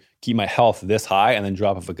rather keep my health this high and then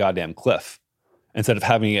drop off a goddamn cliff instead of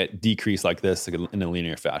having it decrease like this in a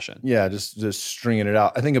linear fashion. Yeah, just stringing it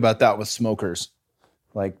out. I think about that with smokers.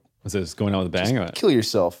 Like, was this going on with a bang? Or kill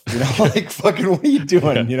yourself, like fucking what are you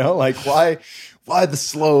doing? Like why why the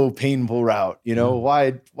slow, painful route? You know,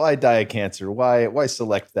 why die of cancer? Why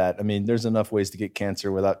select that? I mean, there's enough ways to get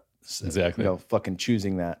cancer without Exactly. fucking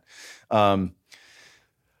choosing that.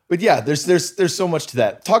 But yeah, there's so much to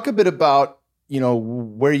that. Talk a bit about,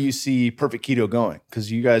 where you see Perfect Keto going,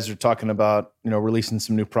 because you guys are talking about, releasing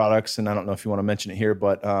some new products, and I don't know if you want to mention it here,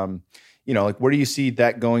 but like, where do you see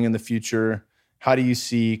that going in the future? How do you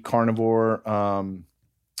see carnivore,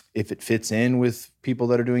 if it fits in with people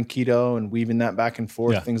that are doing keto and weaving that back and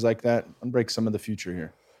forth, things like that? Unbreak some of the future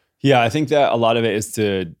here. Yeah, I think that a lot of it is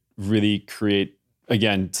to really create,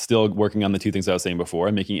 again, still working on the two things I was saying before,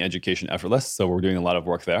 and making education effortless. So we're doing a lot of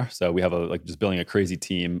work there. So we have just building a crazy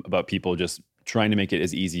team about people just trying to make it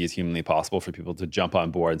as easy as humanly possible for people to jump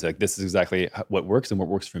on board and say, like, this is exactly what works and what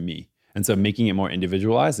works for me. And so making it more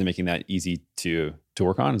individualized and making that easy to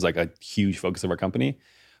work on is like a huge focus of our company.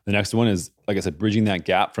 The next one is, like I said, bridging that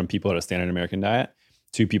gap from people at a standard American diet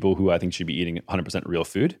to people who I think should be eating 100% real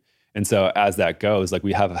food. And so as that goes, like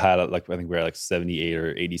we have had, I think we're at 78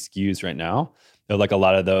 or 80 SKUs right now. Like a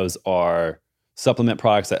lot of those are supplement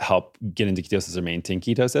products that help get into ketosis or maintain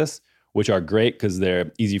ketosis, which are great because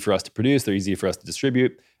they're easy for us to produce. They're easy for us to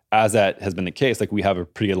distribute. As that has been the case, like we have a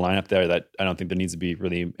pretty good lineup there that I don't think there needs to be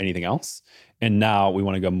really anything else. And now we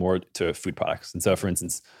want to go more to food products. And so, for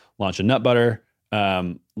instance, launch a nut butter.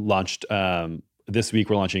 This week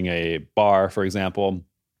we're launching a bar, for example,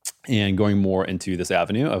 and going more into this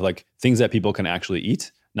avenue of like things that people can actually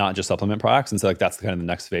eat, not just supplement products. And so like that's kind of the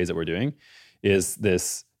next phase that we're doing, is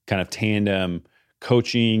this kind of tandem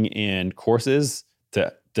coaching and courses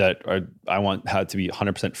I want how to be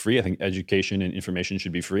 100% free. I think education and information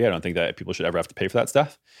should be free. I don't think that people should ever have to pay for that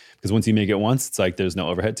stuff, because once you make it once, it's like there's no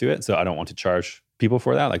overhead to it. So I don't want to charge people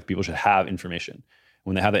for that. Like people should have information.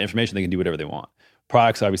 When they have that information, they can do whatever they want.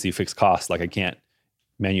 Products obviously fixed costs. Like I can't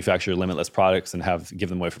manufacture limitless products and give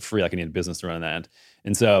them away for free. Like I need a business to run on that end.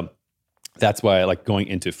 And so that's why I like going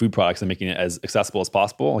into food products and making it as accessible as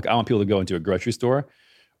possible. Like I want people to go into a grocery store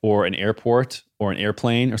or an airport or an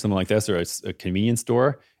airplane or something like this, or a convenience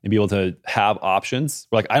store, and be able to have options.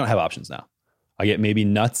 Like I don't have options now. I get maybe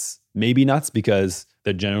nuts because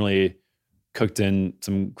they're generally cooked in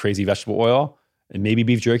some crazy vegetable oil, and maybe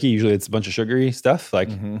beef jerky. Usually it's a bunch of sugary stuff. Like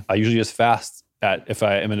I usually just fast if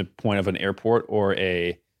I am at a point of an airport or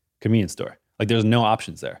a convenience store. Like there's no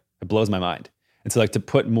options there. It blows my mind. And so like to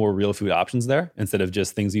put more real food options there instead of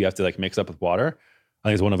just things you have to like mix up with water, I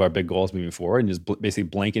think is one of our big goals moving forward, and just basically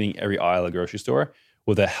blanketing every aisle of the grocery store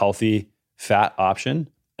with a healthy fat option,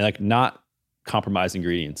 and like not compromise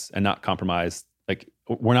ingredients and not compromise, like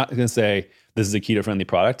we're not going to say this is a keto friendly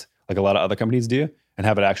product like a lot of other companies do and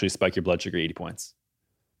have it actually spike your blood sugar 80 points.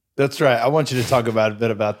 That's right. I want you to talk about a bit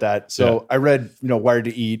about that. So I read, Wired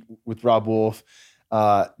to Eat with Rob Wolf.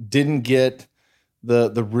 Didn't get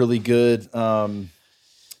the really good, what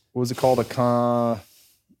was it called? The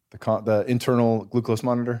internal glucose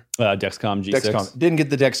monitor? Dexcom G6. Dexcom. Didn't get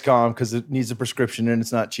the Dexcom because it needs a prescription and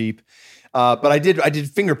it's not cheap. But I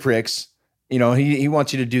did finger pricks. He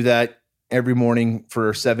wants you to do that every morning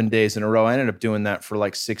for 7 days in a row. I ended up doing that for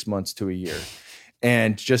like 6 months to a year.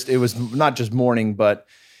 And it was not just morning, but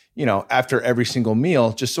after every single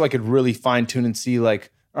meal, just so I could really fine tune and see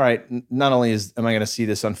like, all right, not only am I going to see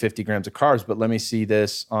this on 50 grams of carbs, but let me see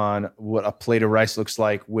this on what a plate of rice looks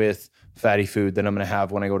like with fatty food that I'm going to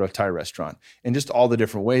have when I go to a Thai restaurant, and just all the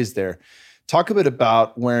different ways there. Talk a bit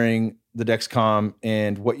about wearing the Dexcom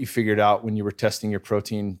and what you figured out when you were testing your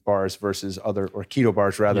protein bars versus or keto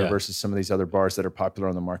bars rather, versus some of these other bars that are popular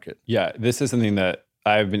on the market. Yeah, this is something that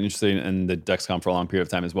I've been interested in the Dexcom for a long period of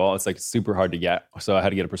time as well. It's like super hard to get. So I had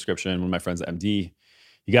to get a prescription. One of my friends at MD,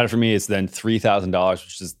 he got it for me. It's then $3,000,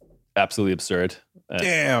 which is absolutely absurd.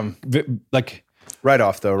 Damn. Like right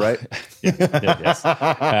off though, right? Yes.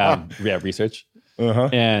 Research. Uh-huh.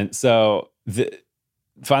 And so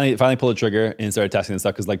finally pulled the trigger and started testing this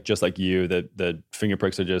stuff because like just like you, the finger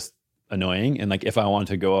pricks are just annoying. And like if I wanted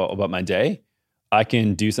to go about my day, I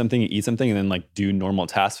can do something, eat something, and then like do normal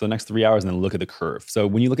tasks for the next 3 hours and then look at the curve. So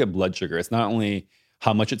when you look at blood sugar, it's not only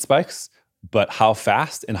how much it spikes, but how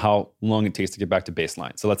fast and how long it takes to get back to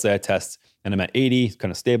baseline. So let's say I test and I'm at 80,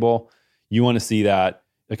 kind of stable. You want to see that,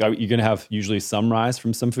 like you're going to have usually some rise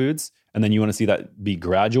from some foods, and then you want to see that be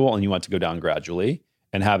gradual, and you want to go down gradually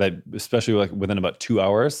and have it, especially like within about 2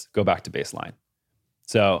 hours, go back to baseline.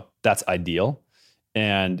 So that's ideal.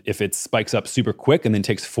 And if it spikes up super quick and then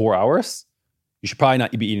takes 4 hours, you should probably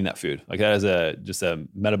not be eating that food. Like that is just a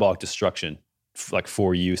metabolic destruction, like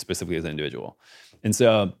for you specifically as an individual. And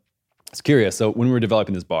so it's curious. So when we were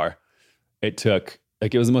developing this bar, it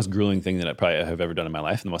was the most grueling thing that I probably have ever done in my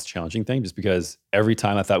life, and the most challenging thing, just because every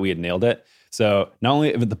time I thought we had nailed it. So not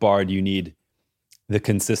only with the bar do you need the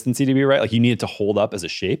consistency to be right. Like you need it to hold up as a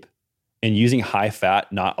shape. And using high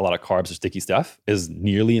fat, not a lot of carbs or sticky stuff is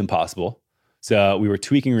nearly impossible. So we were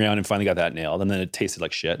tweaking around and finally got that nailed. And then it tasted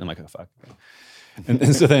like shit. And I'm like, oh, fuck.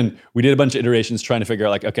 And so then we did a bunch of iterations trying to figure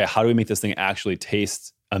out like, okay, how do we make this thing actually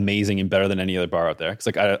taste amazing and better than any other bar out there? Because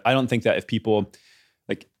like, I don't think that if people,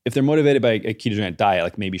 like if they're motivated by a ketogenic diet,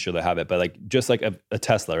 like maybe sure they'll have it. But like, just like a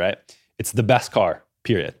Tesla, right? It's the best car,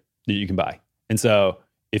 period, that you can buy. And so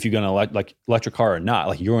if you're going to like electric car or not,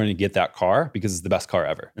 like you're going to get that car because it's the best car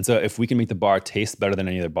ever. And so if we can make the bar taste better than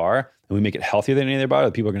any other bar and we make it healthier than any other bar,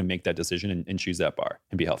 people are going to make that decision and choose that bar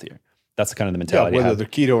and be healthier. That's kind of the mentality. Yeah, whether they're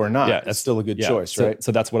keto or not, yeah, that's still a good choice, right?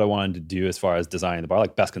 So that's what I wanted to do as far as designing the bar,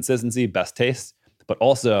 like best consistency, best taste, but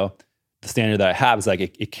also the standard that I have is like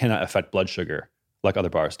it cannot affect blood sugar like other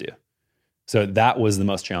bars do. So that was the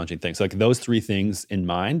most challenging thing. So like those three things in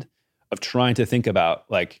mind of trying to think about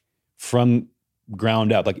like from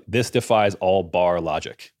ground up, like this defies all bar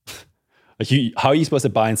logic. Like how are you supposed to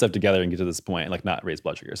bind stuff together and get to this point and like not raise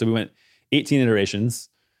blood sugar? So we went 18 iterations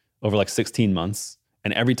over like 16 months.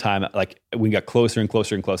 And every time like we got closer and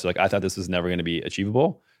closer and closer, like I thought this was never going to be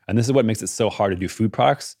achievable. And this is what makes it so hard to do food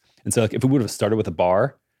products. And so like if we would have started with a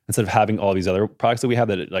bar instead of having all these other products that we have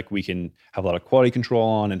that like we can have a lot of quality control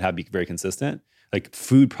on and be very consistent, like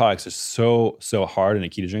food products are so hard in a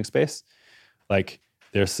ketogenic space. Like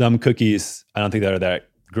there's some cookies, I don't think that are that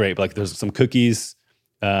great, but like there's some cookies,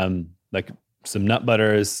 like some nut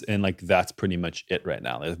butters, and like that's pretty much it right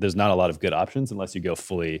now. There's not a lot of good options unless you go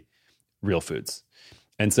fully real foods.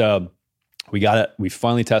 And so we got it. We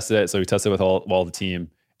finally tested it. So we tested it with all the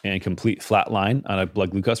team and complete flat line on a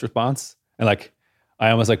blood glucose response. And like,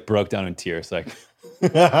 I almost like broke down in tears. Like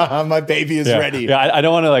my baby is ready. Yeah. I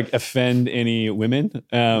don't want to like offend any women.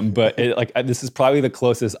 But this is probably the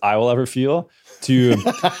closest I will ever feel to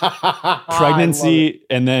pregnancy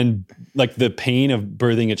and then like the pain of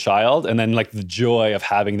birthing a child and then like the joy of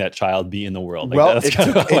having that child be in the world. Like, well,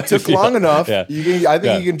 it took long enough. Yeah. I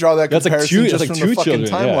think you can draw that comparison just from the fucking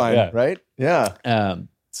timeline, right? Yeah.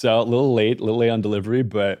 So a little late on delivery,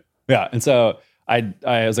 but yeah. And so I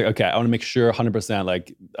was like, okay, I want to make sure 100%,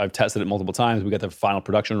 like I've tested it multiple times. We got the final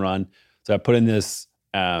production run. So I put in this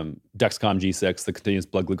Dexcom G6, the continuous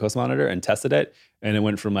blood glucose monitor, and tested it. And it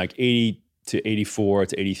went from like 80 to 84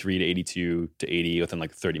 to 83 to 82 to 80 within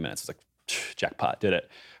like 30 minutes. It's like, jackpot, did it.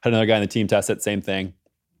 Had another guy in the team test it, same thing.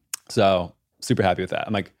 So super happy with that.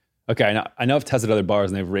 I'm like, okay, I know I've tested other bars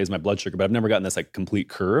and they've raised my blood sugar, but I've never gotten this like complete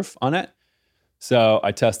curve on it. So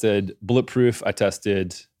I tested Bulletproof, I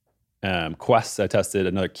tested Quest, I tested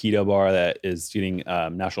another keto bar that is getting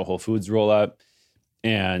National Whole Foods rollout,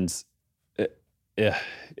 and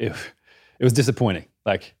it was disappointing.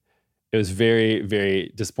 Like it was very,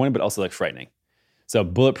 very disappointing, but also like frightening. So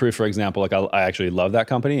Bulletproof, for example, like I actually love that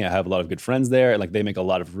company. I have a lot of good friends there. Like they make a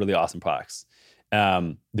lot of really awesome products.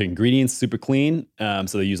 The ingredients super clean,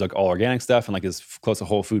 so they use like all organic stuff and like as close to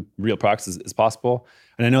whole food real products as possible.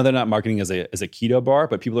 And I know they're not marketing as a keto bar,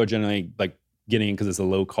 but people are generally like getting because it's a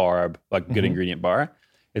low carb, like good ingredient bar.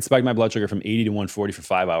 It spiked my blood sugar from 80 to 140 for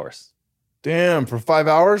 5 hours. Damn, for 5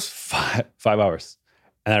 hours? 5 hours.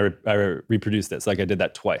 And I reproduced it. So like I did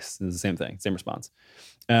that twice. It was the same thing, same response.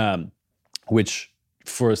 Which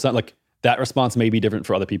for some, like that response may be different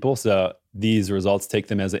for other people. So these results, take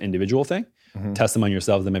them as an individual thing. Test them on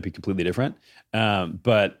yourselves. They might be completely different.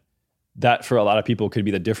 But that for a lot of people could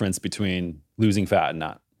be the difference between losing fat and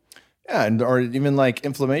not. Yeah, or even like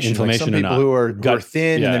inflammation. Like some people who are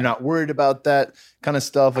thin and they're not worried about that kind of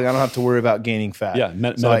stuff. Like I don't have to worry about gaining fat. Yeah,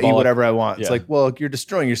 so I eat whatever I want. It's like, well, you're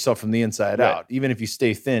destroying yourself from the inside out. Even if you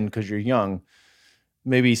stay thin because you're young,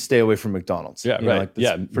 maybe stay away from McDonald's. Yeah, right.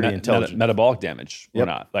 Like pretty intelligent. Metabolic damage or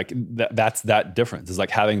not. Like that's that difference. It's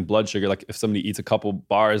like having blood sugar. Like if somebody eats a couple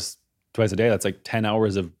bars twice a day, that's like 10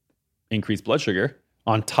 hours of increased blood sugar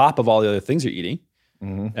on top of all the other things you're eating.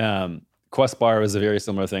 Quest bar was a very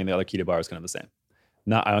similar thing. The other keto bar was kind of the same.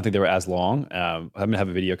 I don't think they were as long. I'm gonna have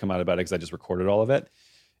a video come out about it because I just recorded all of it.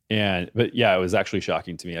 But yeah, it was actually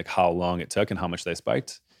shocking to me like how long it took and how much they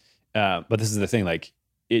spiked. But this is the thing, like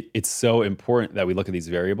it's so important that we look at these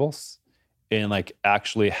variables and like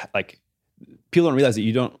actually like people don't realize that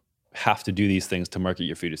you don't have to do these things to market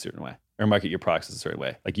your food a certain way or market your products a certain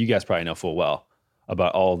way. Like you guys probably know full well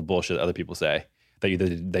about all the bullshit that other people say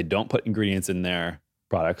that they don't put ingredients in their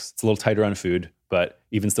products. It's a little tighter on food, but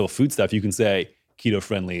even still food stuff, you can say keto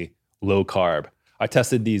friendly, low carb. I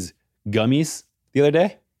tested these gummies the other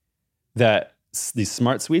day these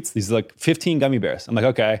Smart Sweets, these like 15 gummy bears. I'm like,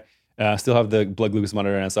 okay, Still have the blood glucose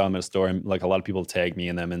monitor, and I saw them at a store, and like a lot of people tag me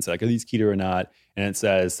in them and say like, are these keto or not? And it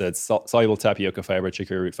says it's soluble tapioca fiber,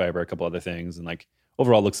 chicory root fiber, a couple other things, and like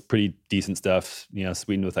overall looks pretty decent stuff. You know,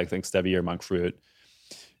 sweetened with I think stevia or monk fruit,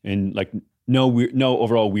 and like no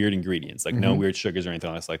overall weird ingredients, like no weird sugars or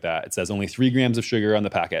anything else like that. It says only 3 grams of sugar on the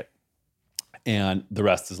packet, and the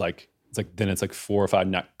rest is like it's like 4 or 5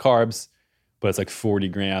 net carbs, but it's like 40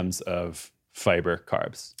 grams of fiber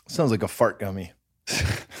carbs. Sounds like a fart gummy.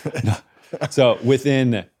 So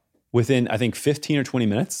within I think 15 or 20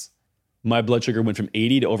 minutes, my blood sugar went from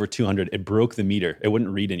 80 to over 200. It broke the meter. It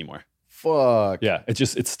wouldn't read anymore. Fuck. Yeah,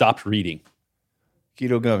 it stopped reading.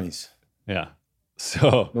 Keto gummies. Yeah.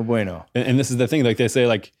 So No bueno. and this is the thing, like they say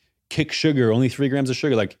like kick sugar, only 3 grams of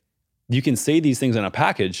sugar. Like you can say these things on a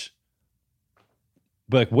package,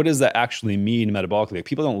 but like what does that actually mean metabolically? Like,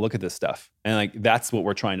 people don't look at this stuff. And like that's what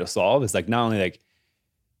we're trying to solve, is like not only like,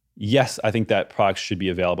 yes, I think that products should be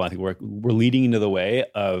available. I think we're leading into the way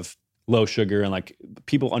of low sugar, and like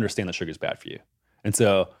people understand that sugar is bad for you. And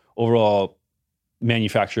so overall,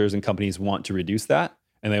 manufacturers and companies want to reduce that,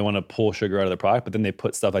 and they want to pull sugar out of the product, but then they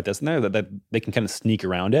put stuff like this in there that they can kind of sneak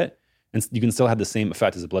around it, and you can still have the same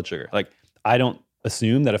effect as a blood sugar. Like I don't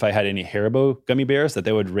assume that if I had any Haribo gummy bears that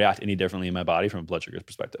they would react any differently in my body from a blood sugar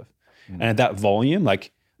perspective. And at that volume,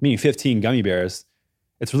 like meaning 15 gummy bears,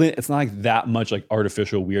 it's not like that much like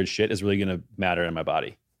artificial weird shit is really going to matter in my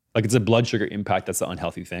body. Like it's a blood sugar impact that's the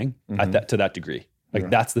unhealthy thing to that degree.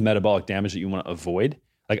 Like that's the metabolic damage that you want to avoid.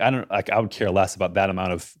 Like I would care less about that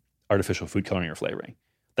amount of artificial food coloring or flavoring.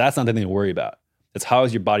 That's not the thing to worry about. It's how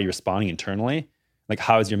is your body responding internally? Like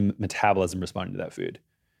how is your metabolism responding to that food?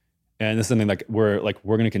 And this is something like we're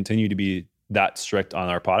going to continue to be that strict on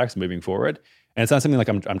our products moving forward. And it's not something like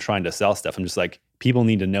I'm trying to sell stuff. I'm just like, people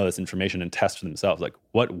need to know this information and test for themselves. Like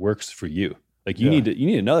what works for you? Like you need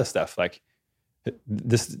to know this stuff. Like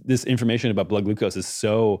this information about blood glucose is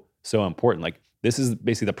so important. Like this is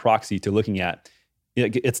basically the proxy to looking at,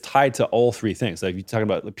 it's tied to all 3 things. Like if you're talking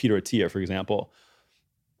about Peter Attia, for example,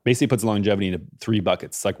 basically puts longevity into 3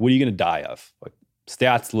 buckets. Like what are you going to die of? Like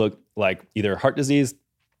stats look like either heart disease,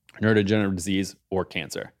 neurodegenerative disease, or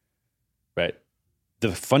cancer, right?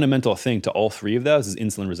 The fundamental thing to all 3 of those is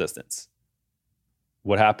insulin resistance.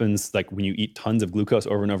 What happens like when you eat tons of glucose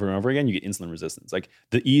over and over and over again, you get insulin resistance. Like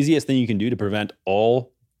the easiest thing you can do to prevent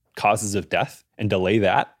all causes of death and delay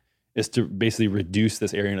that is to basically reduce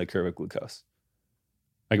this area under the curve of glucose.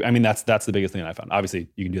 Like, I mean, that's the biggest thing that I found. Obviously,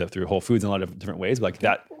 you can do that through Whole Foods in a lot of different ways, but like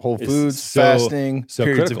that Whole Foods, fasting,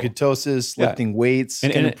 periods critical. of ketosis, lifting weights,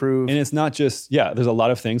 can improve. And it's not just, there's a lot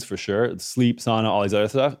of things for sure. Sleep, sauna, all these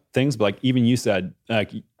other things. But like even you said,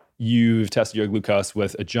 like you've tested your glucose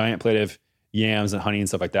with a giant plate of yams and honey and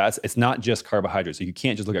stuff like that. It's not just carbohydrates. So you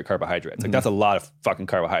can't just look at carbohydrates. Like that's a lot of fucking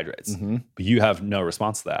carbohydrates, but you have no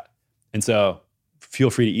response to that. And so feel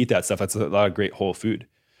free to eat that stuff. That's a lot of great whole food.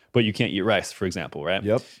 But you can't eat rice, for example, right?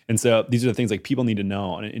 Yep. And so these are the things like people need to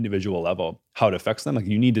know on an individual level how it affects them. Like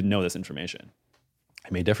you need to know this information.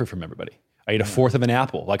 It may differ from everybody. I ate a 1/4 of an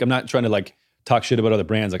apple. Like I'm not trying to like talk shit about other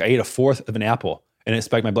brands. Like I ate a 1/4 of an apple and it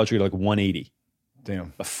spiked my blood sugar to like 180.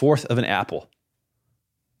 Damn. A 1/4 of an apple,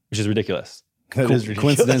 which is ridiculous. That is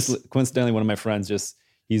ridiculous. Coincidentally, one of my friends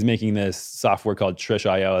he's making this software called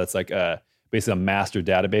Trish.io. That's like basically a master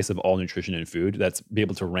database of all nutrition and food that's be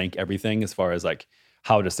able to rank everything as far as like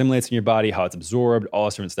how it assimilates in your body, how it's absorbed, all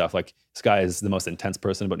this different stuff. Like this guy is the most intense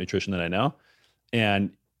person about nutrition that I know. And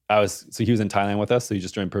he was in Thailand with us. So he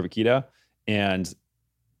just joined Perfect Keto. And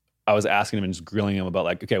I was asking him and just grilling him about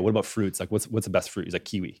like, okay, what about fruits? Like what's the best fruit? He's like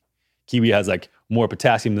kiwi. Kiwi has like more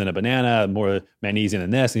potassium than a banana, more magnesium than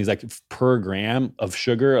this. And he's like per gram of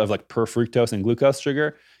sugar of like per fructose and glucose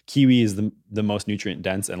sugar, kiwi is the most nutrient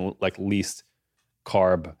dense and like least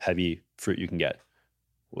carb heavy fruit you can get.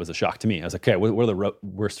 It was a shock to me. I was like, okay, what are the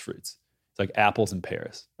worst fruits? It's like apples and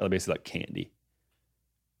pears. They're basically like candy.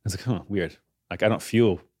 I was like, weird. Like I don't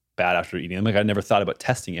feel bad after eating them. Like I never thought about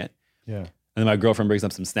testing it. Yeah. And then my girlfriend brings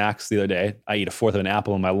up some snacks the other day. I eat a 1/4 of an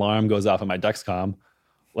apple and my alarm goes off on my Dexcom.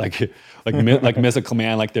 Like missile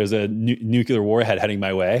command, like there's a nuclear warhead heading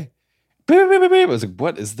my way. Beep, beep, beep, beep. I was like,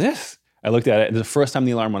 what is this? I looked at it and the first time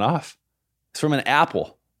the alarm went off, it's from an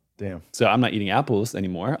apple. Damn. So I'm not eating apples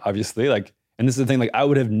anymore, obviously. Like, and this is the thing, like I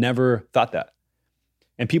would have never thought that.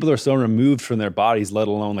 And people are so removed from their bodies, let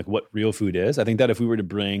alone like what real food is. I think that if we were to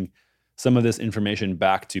bring some of this information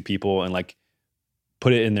back to people and like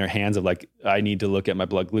put it in their hands of like, I need to look at my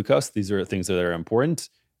blood glucose. These are things that are important.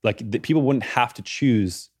 Like people wouldn't have to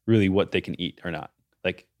choose really what they can eat or not.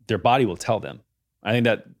 Like their body will tell them. I think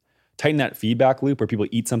that tighten that feedback loop where people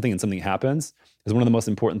eat something and something happens is one of the most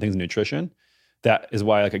important things in nutrition. that is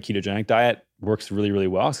why like a ketogenic diet works really, really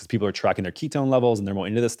well, because people are tracking their ketone levels and they're more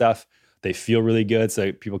into this stuff. They feel really good.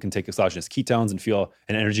 So people can take exogenous ketones and feel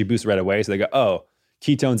an energy boost right away. So they go, oh,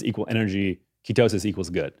 ketones equal energy. Ketosis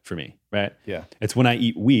equals good for me, right? Yeah. It's when I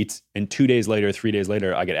eat wheat and 2 days later, 3 days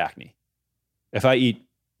later, I get acne. If I eat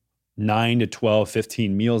 9 to 12,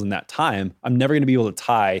 15 meals in that time, I'm never going to be able to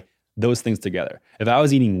tie those things together. If I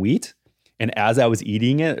was eating wheat and as I was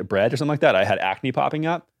eating it, bread or something like that, I had acne popping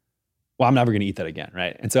up, well, I'm never going to eat that again,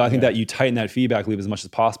 right? And so I think that you tighten that feedback loop as much as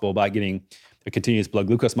possible by getting a continuous blood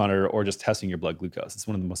glucose monitor or just testing your blood glucose. It's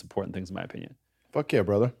one of the most important things in my opinion. Fuck yeah,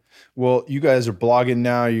 brother. Well, you guys are blogging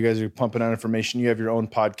now. You guys are pumping out information. You have your own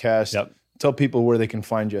podcast. Yep. Tell people where they can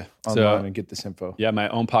find you online and get this info. Yeah, my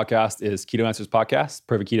own podcast is Keto Answers Podcast.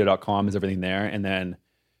 Perfectketo.com is everything there. And then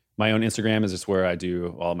my own Instagram is just where I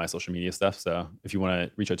do all my social media stuff. So if you want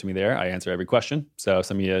to reach out to me there, I answer every question. So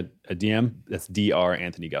send me a DM. That's Dr.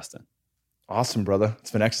 Anthony Gustin. Awesome, brother.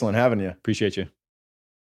 It's been excellent having you. Appreciate you.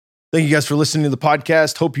 Thank you guys for listening to the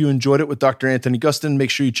podcast. Hope you enjoyed it with Dr. Anthony Gustin. Make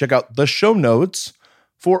sure you check out the show notes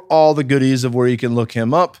for all the goodies of where you can look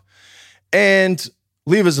him up. And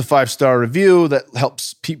leave us a 5-star review that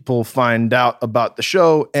helps people find out about the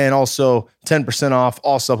show. And also 10% off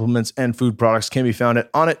all supplements and food products can be found at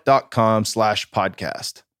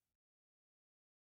onnit.com/podcast.